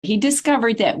He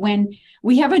discovered that when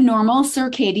we have a normal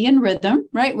circadian rhythm,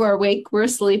 right? We're awake, we're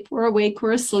asleep, we're awake,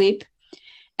 we're asleep.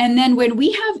 And then when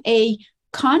we have a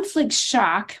conflict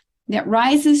shock that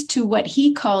rises to what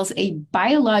he calls a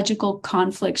biological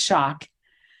conflict shock,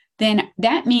 then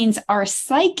that means our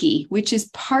psyche, which is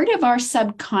part of our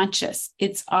subconscious,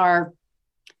 it's our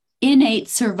innate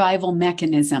survival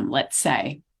mechanism, let's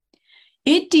say.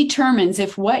 It determines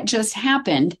if what just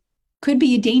happened could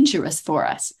be dangerous for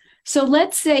us. So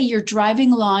let's say you're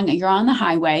driving along, you're on the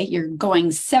highway, you're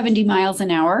going 70 miles an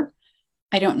hour.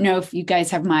 I don't know if you guys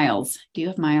have miles. Do you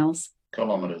have miles?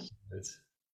 Kilometers.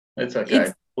 It's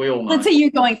okay. We all know. Let's say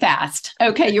you're going fast.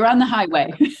 Okay, you're on the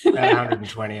highway. About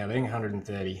 120, I think,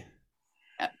 130.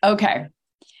 Okay.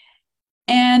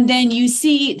 And then you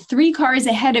see 3 cars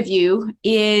ahead of you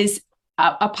is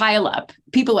a pileup.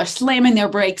 People are slamming their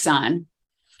brakes on,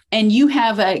 and you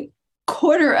have a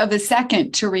quarter of a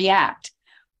second to react.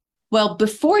 Well,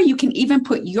 before you can even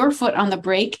put your foot on the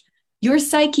brake, your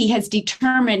psyche has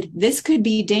determined this could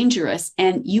be dangerous,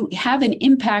 and you have an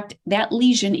impact, that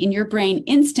lesion in your brain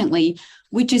instantly,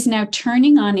 which is now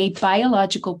turning on a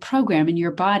biological program in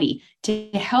your body to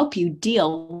help you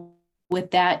deal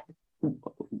with that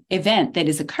event that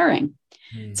is occurring.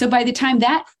 So by the time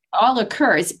that all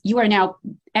occurs, you are now,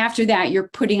 after that, you're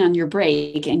putting on your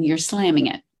brake and you're slamming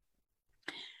it.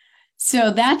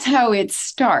 So that's how it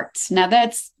starts. Now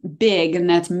that's big and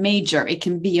that's major. It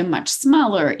can be a much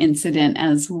smaller incident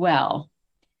as well.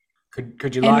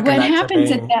 Could you liken that to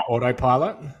being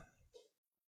autopilot?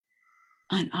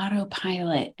 On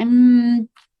autopilot.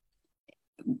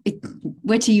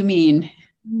 What do you mean?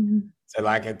 So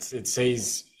like it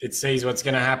sees what's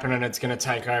going to happen and it's going to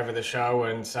take over the show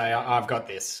and say, I've got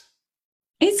this.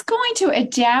 It's going to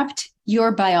adapt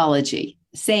your biology,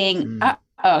 saying,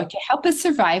 to help us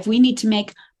survive, we need to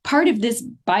make part of this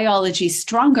biology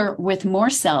stronger with more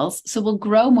cells. So we'll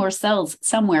grow more cells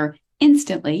somewhere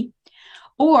instantly.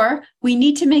 Or we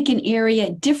need to make an area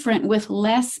different with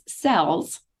less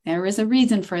cells. There is a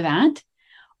reason for that.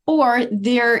 Or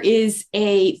there is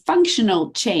a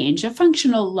functional change, a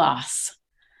functional loss.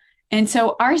 And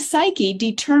so our psyche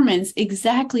determines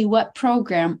exactly what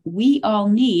program we all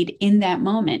need in that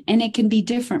moment. And it can be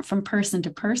different from person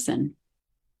to person.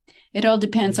 It all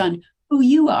depends on who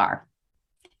you are,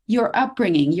 your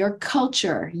upbringing, your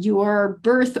culture, your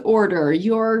birth order,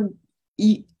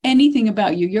 anything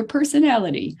about you, your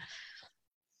personality.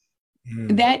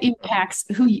 That impacts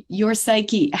how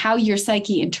your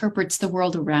psyche interprets the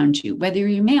world around you, whether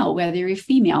you're male, whether you're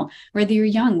female, whether you're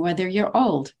young, whether you're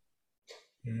old.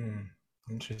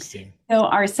 Interesting. So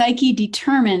our psyche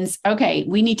determines, okay,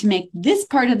 we need to make this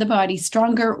part of the body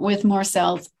stronger with more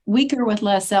cells, weaker with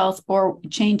less cells, or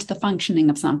change the functioning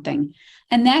of something.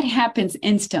 And that happens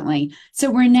instantly.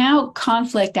 So we're now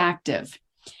conflict active.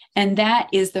 And that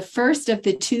is the first of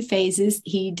the 2 phases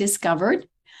he discovered.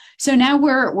 So now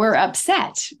we're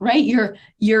upset, right?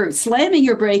 You're slamming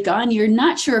your brake on. You're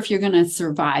not sure if you're going to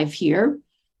survive here.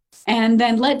 And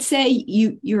then let's say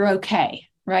you're okay,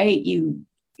 right? You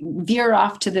veer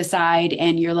off to the side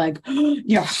and you're like,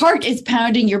 your heart is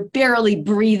pounding. You're barely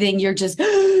breathing. You're just,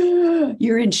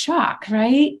 you're in shock,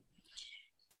 right?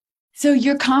 So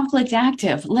you're conflict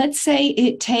active. Let's say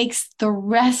it takes the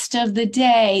rest of the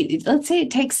day. Let's say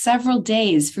it takes several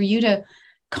days for you to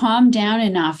calm down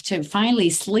enough to finally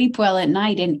sleep well at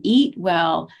night and eat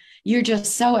well. You're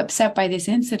just so upset by this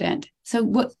incident.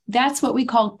 So that's what we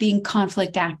call being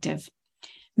conflict active.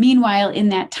 Meanwhile, in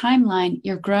that timeline,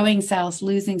 you're growing cells,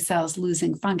 losing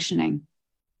functioning.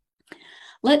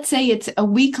 Let's say it's a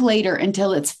week later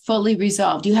until it's fully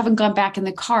resolved. You haven't gone back in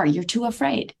the car. You're too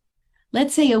afraid.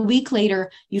 Let's say a week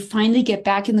later, you finally get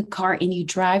back in the car and you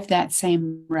drive that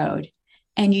same road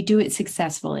and you do it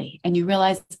successfully. And you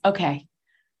realize, okay,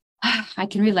 I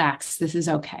can relax. This is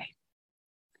okay.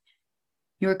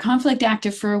 You're conflict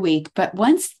active for a week, but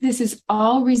once this is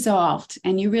all resolved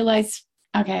and you realize,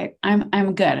 okay,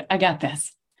 I'm good. I got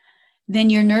this.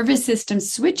 Then your nervous system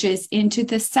switches into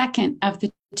the second of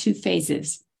the 2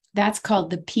 phases. That's called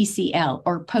the PCL,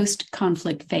 or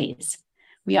post-conflict phase.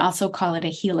 We also call it a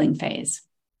healing phase.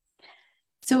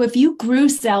 So if you grew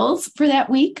cells for that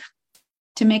week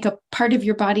to make a part of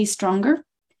your body stronger,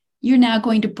 you're now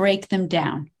going to break them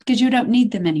down because you don't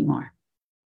need them anymore.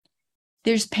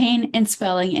 There's pain and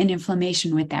swelling and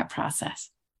inflammation with that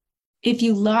process. If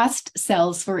you lost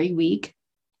cells for a week,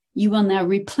 you will now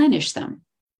replenish them.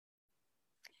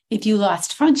 If you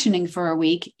lost functioning for a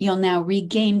week, you'll now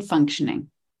regain functioning.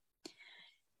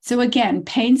 So again,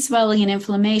 pain, swelling, and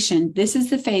inflammation, this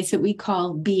is the phase that we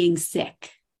call being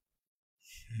sick.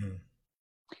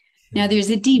 Now there's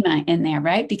edema in there,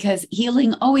 right? Because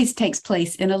healing always takes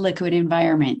place in a liquid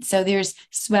environment. So there's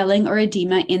swelling or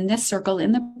edema in the circle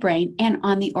in the brain and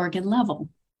on the organ level.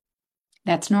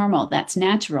 That's normal. That's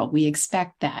natural. We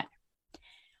expect that.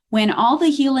 When all the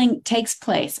healing takes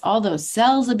place, all those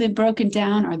cells have been broken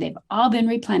down or they've all been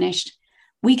replenished,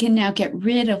 we can now get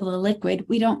rid of the liquid.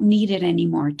 We don't need it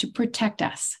anymore to protect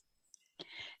us.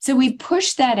 So we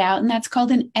push that out, and that's called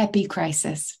an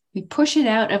epicrisis. We push it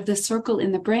out of the circle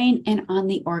in the brain and on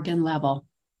the organ level.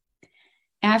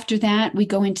 After that, we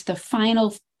go into the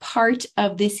final part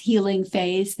of this healing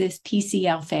phase, this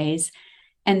PCL phase,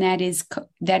 and that is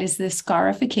the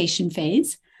scarification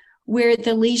phase, where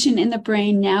the lesion in the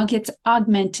brain now gets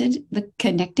augmented, the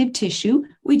connective tissue.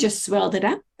 We just swelled it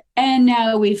up, and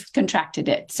now we've contracted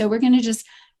it. So we're going to just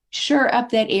shore up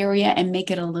that area and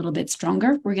make it a little bit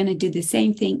stronger. We're going to do the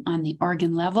same thing on the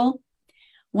organ level.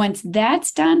 Once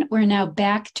that's done, we're now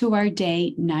back to our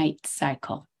day-night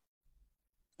cycle.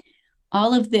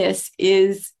 All of this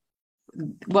is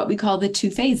what we call the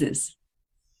two phases.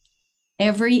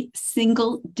 Every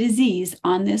single disease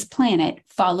on this planet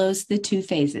follows the two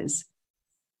phases.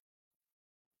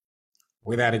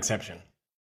 Without exception.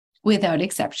 Without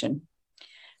exception.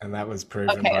 And that was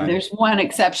proven. Okay, there's one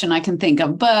exception I can think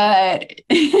of, but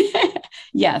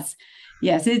yes,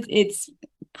 it's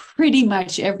pretty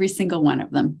much every single one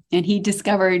of them. And he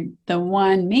discovered the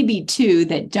one, maybe two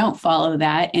that don't follow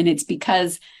that. And it's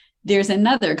because there's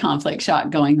another conflict shock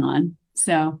going on.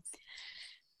 So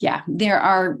yeah, there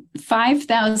are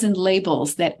 5,000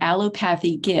 labels that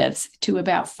allopathy gives to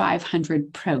about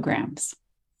 500 programs.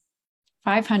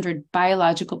 500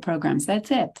 biological programs. That's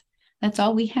it. That's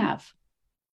all we have.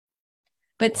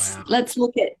 But wow. Let's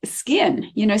look at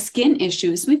skin, skin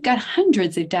issues. We've got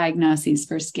hundreds of diagnoses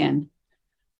for skin.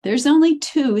 There's only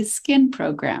 2 skin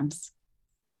programs.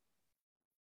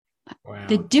 Wow.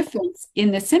 The difference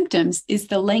in the symptoms is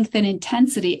the length and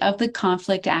intensity of the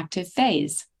conflict active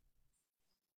phase.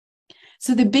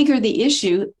 So the bigger the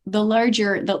issue, the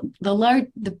larger,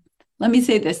 let me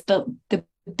say this, the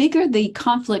bigger the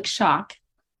conflict shock,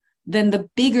 then the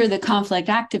bigger the conflict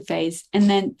active phase, and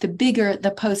then the bigger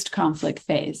the post-conflict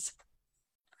phase.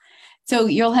 So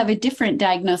you'll have a different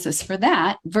diagnosis for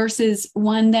that versus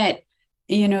one that,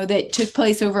 that took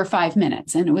place over 5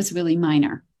 minutes and it was really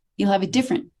minor. You'll have a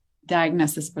different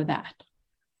diagnosis for that.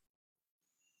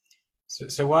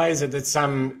 So why is it that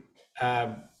some,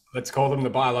 let's call them the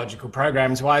biological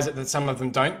programs, why is it that some of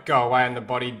them don't go away and the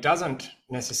body doesn't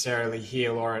necessarily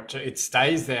heal, or it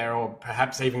stays there, or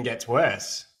perhaps even gets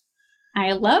worse?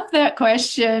 I love that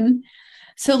question.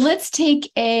 So let's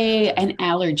take an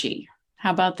allergy.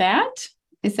 How about that?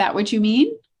 Is that what you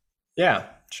mean? Yeah,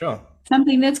 sure.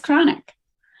 Something that's chronic.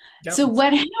 Yep. So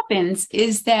what happens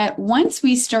is that once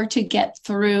we start to get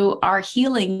through our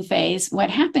healing phase,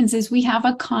 what happens is we have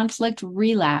a conflict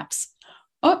relapse.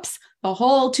 Oops, the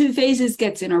whole 2 phases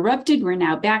gets interrupted. We're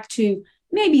now back to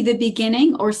maybe the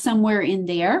beginning or somewhere in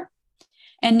there.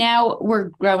 And now we're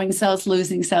growing cells,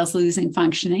 losing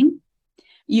functioning.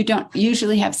 You don't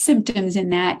usually have symptoms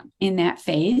in that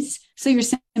phase. So your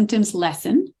symptoms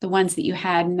lessen, the ones that you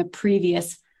had in the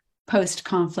previous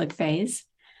post-conflict phase.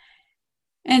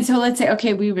 And so let's say,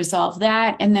 okay, we resolve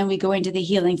that. And then we go into the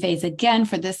healing phase again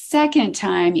for the second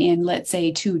time in, let's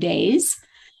say, 2 days.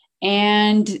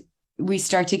 And we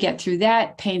start to get through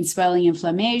that, pain, swelling,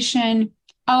 inflammation.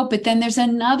 Oh, but then there's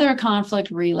another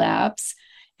conflict relapse.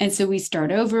 And so we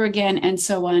start over again, and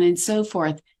so on and so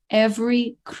forth.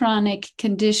 Every chronic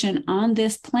condition on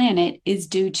this planet is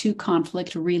due to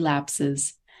conflict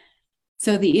relapses.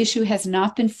 So the issue has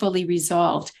not been fully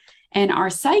resolved. And our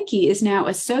psyche is now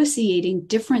associating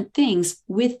different things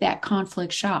with that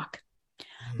conflict shock.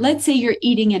 Let's say you're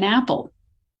eating an apple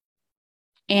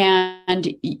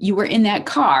and you were in that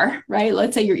car, right?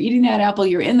 Let's say you're eating that apple,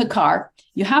 you're in the car,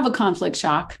 you have a conflict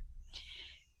shock,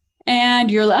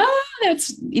 and you're like, oh,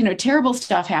 that's, terrible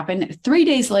stuff happened. 3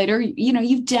 days later,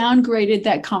 you've downgraded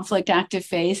that conflict active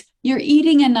phase. You're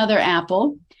eating another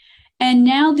apple, and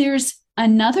now there's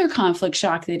another conflict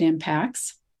shock that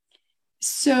impacts.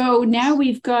 So now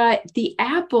we've got the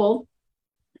apple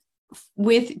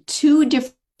with 2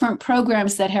 different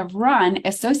programs that have run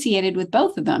associated with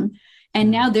both of them. And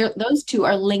now those 2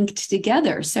 are linked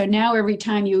together. So now every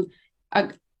time you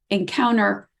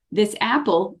encounter this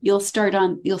apple, you'll start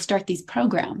these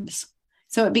programs.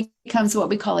 So it becomes what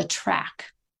we call a track.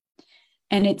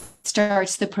 And it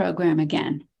starts the program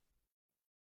again.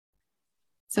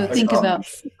 So think about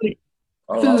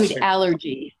food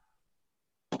allergy.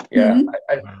 Yeah,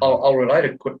 I'll relate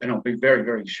it quick, and I'll be very,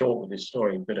 very short with this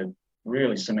story, but it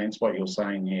really cements what you're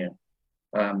saying here.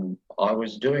 I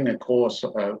was doing a course.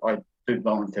 I food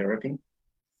buying therapy.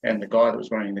 And the guy that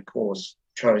was running the course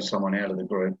chose someone out of the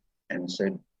group and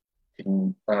said,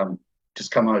 "Can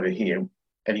just come over here."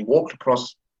 And he walked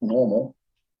across normal,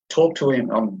 talked to him.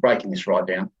 I'm breaking this right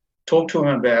down. Talked to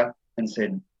him about and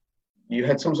said, "You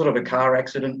had some sort of a car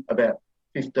accident about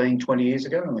 15, 20 years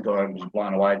ago?" And the guy was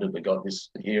blown away that they got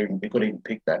this hearing. He couldn't even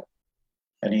pick that.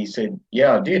 And he said,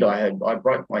 "Yeah, I did. I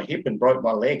broke my hip and broke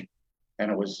my leg."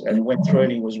 And it went through,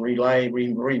 and he was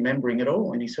remembering it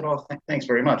all. And he said, "Oh, thanks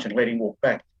very much," and let him walk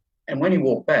back. And when he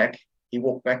walked back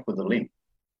with a limp.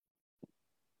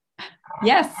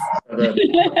 Yes. So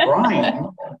the brain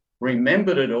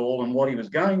remembered it all and what he was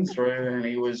going through, and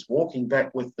he was walking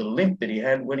back with the limp that he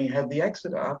had when he had the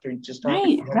accident after. It's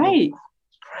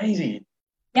crazy.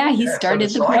 Yeah, he started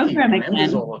the program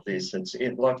again. All of this,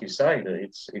 it like you say,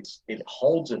 it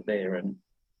holds it there, and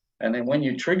then when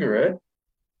you trigger it,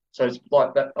 so it's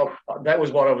like that. That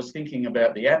was what I was thinking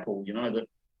about the apple. You know, that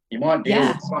you might deal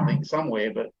with something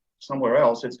somewhere, but somewhere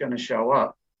else it's going to show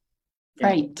up.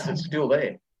 Right. It's still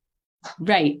there.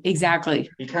 Right. Exactly.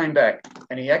 He came back,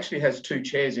 and he actually has 2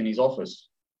 chairs in his office.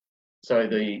 So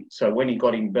when he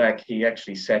got him back, he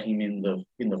actually sat him in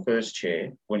the first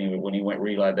chair when he went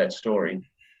relayed that story.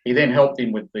 He then helped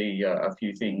him with a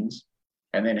few things,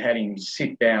 and then had him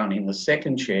sit down in the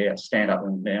second chair, stand up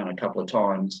and down a couple of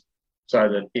times, so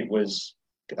that it was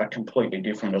a completely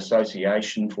different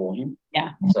association for him.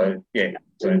 Yeah. So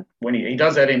when he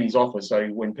does that in his office, so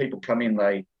when people come in,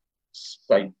 they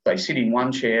sit in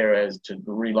one chair as to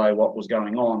relay what was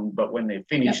going on, but when they're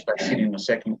finished, they sit in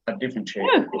a different chair.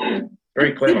 Yeah.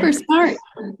 Very clever. Super smart.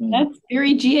 That's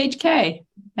very GHK.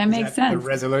 That makes sense. The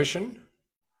resolution?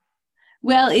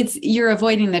 Well, you're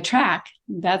avoiding the track.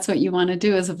 That's what you want to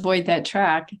do, is avoid that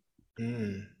track.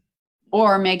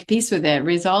 Or make peace with it,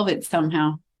 resolve it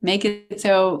somehow. Make it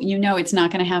so it's not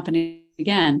going to happen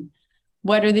again.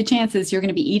 What are the chances you're going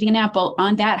to be eating an apple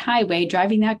on that highway,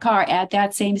 driving that car at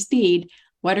that same speed?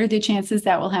 What are the chances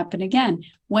that will happen again?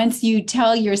 Once you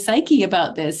tell your psyche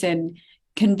about this and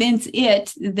convince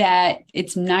it that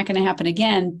it's not going to happen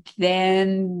again,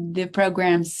 then the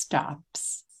program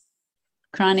stops.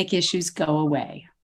 Chronic issues go away.